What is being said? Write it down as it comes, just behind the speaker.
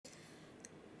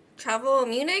Travel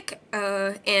Munich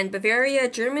and Bavaria,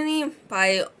 Germany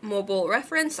by Mobile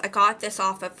Reference. I got this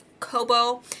off of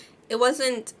Kobo. It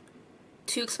wasn't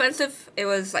too expensive. It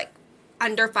was like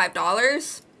under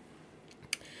 $5.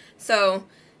 So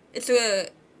it's a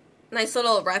nice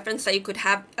little reference that you could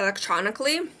have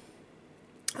electronically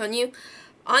on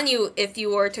you if you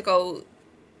were to go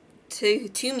to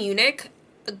Munich.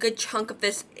 A good chunk of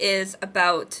this is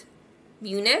about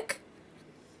Munich.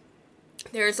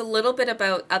 There's a little bit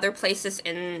about other places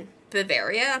in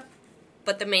Bavaria,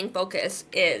 but the main focus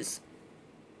is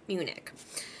Munich.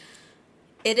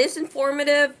 It is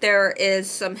informative. There is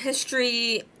some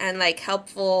history and like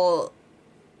helpful,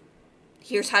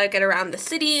 here's how to get around the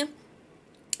city.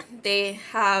 They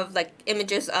have like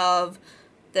images of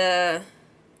the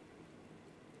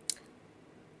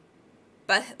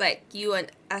like U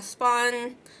and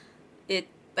S-Bahn, it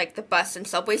like the bus and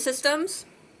subway systems.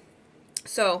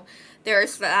 So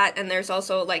there's that, and there's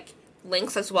also like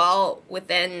links as well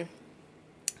within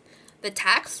the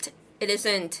text. It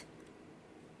isn't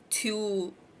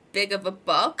too big of a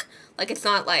book. Like it's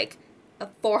not like a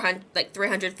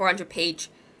 400 page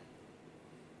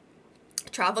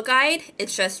travel guide.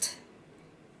 It's just,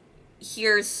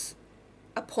 here's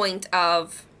a point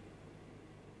of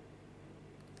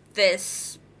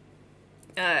this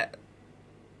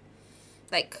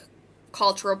like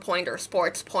cultural point or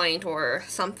sports point or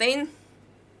something.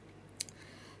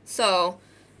 So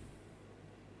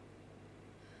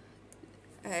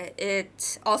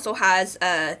it also has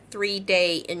a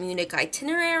 3-day in Munich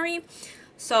itinerary.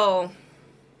 So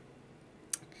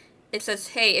it says,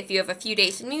 hey, if you have a few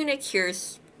days in Munich,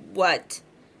 here's what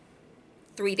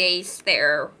 3 days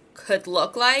there could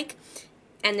look like.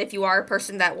 And if you are a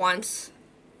person that wants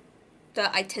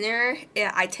the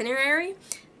itinerary,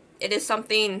 it is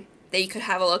something that you could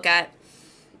have a look at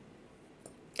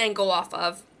and go off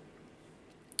of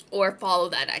or follow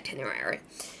that itinerary.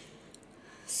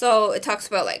 So it talks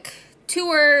about like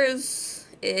tours,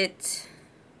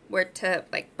 where to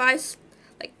like buy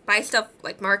stuff,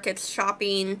 like markets,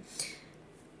 shopping.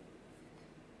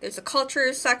 There's a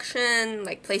culture section,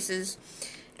 like places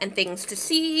and things to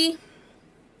see,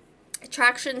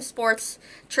 attractions, sports,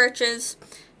 churches.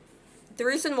 The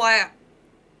reason why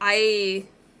I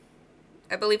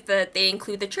believe that they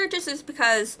include the churches is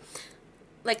because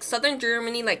like southern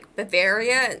Germany, like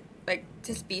Bavaria, like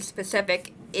to be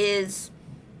specific, is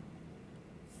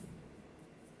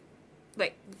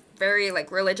like very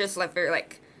like religious, like very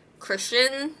like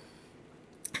Christian.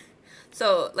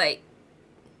 So like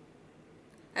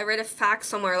I read a fact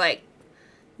somewhere like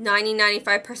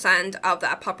 95% of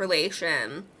that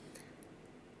population,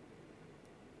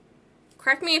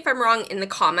 correct me if I'm wrong in the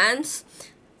comments,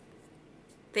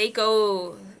 they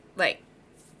go to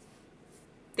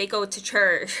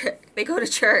church. They go to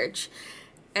church.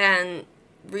 And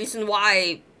reason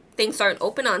why things aren't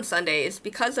open on Sundays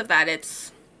because of that.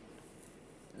 It's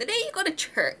the day you go to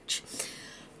church.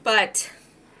 But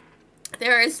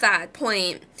there is that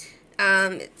point.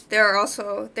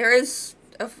 There is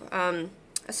a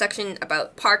section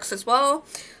about parks as well.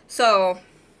 So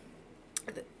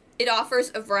it offers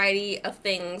a variety of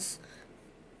things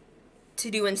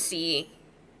to do and see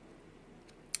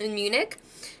in Munich.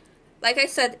 Like I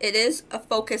said, it is a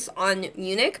focus on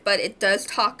Munich, but it does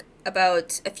talk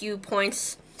about a few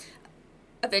points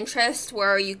of interest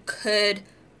where you could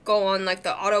go on like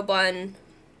the Autobahn,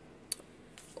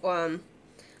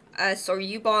 S or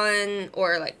U-Bahn,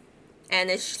 or like,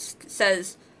 and it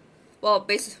says, well,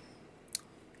 basically,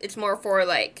 it's more for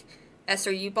like S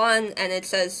or U-Bahn, and it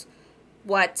says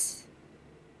what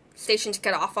station to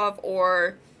get off of,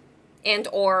 or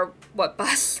what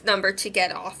bus number to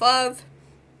get off of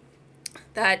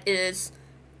that is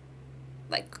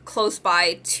like close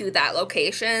by to that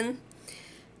location.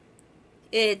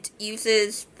 It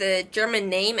uses the German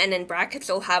name, and in brackets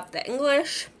it'll have the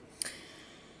English.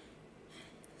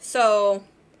 So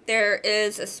there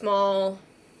is a small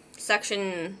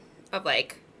section of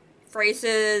like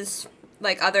phrases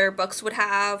like other books would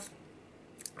have,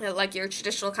 like your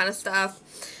traditional kind of stuff,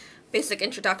 basic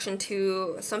introduction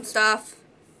to some stuff.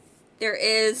 There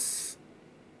is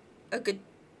a good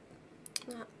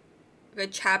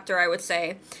chapter, I would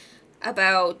say,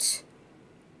 about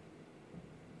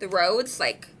the roads,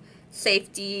 like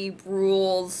safety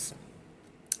rules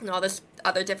and all this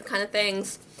other different kind of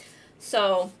things.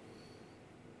 So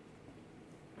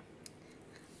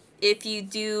if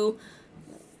you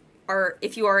are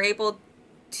able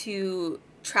to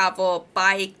travel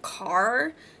by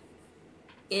car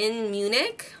in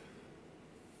Munich,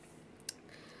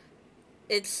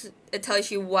 it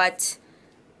tells you what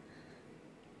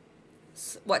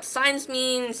what signs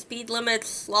mean, speed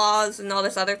limits, laws, and all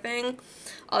these other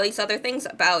things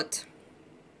about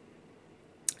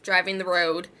driving the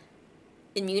road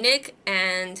in Munich.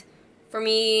 And for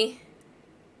me,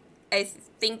 I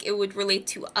think it would relate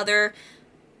to other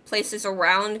places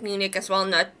around Munich as well,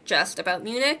 not just about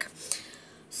Munich.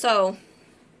 So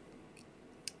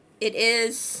it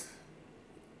is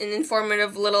an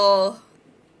informative little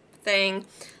thing.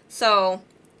 So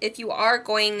if you are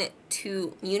going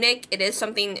to Munich, it is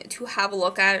something to have a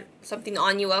look at, something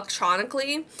on you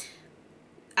electronically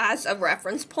as a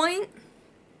reference point.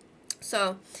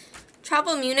 So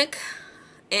Travel Munich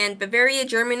and Bavaria,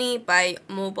 Germany by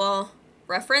Mobile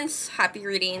Reference. Happy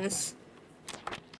readings.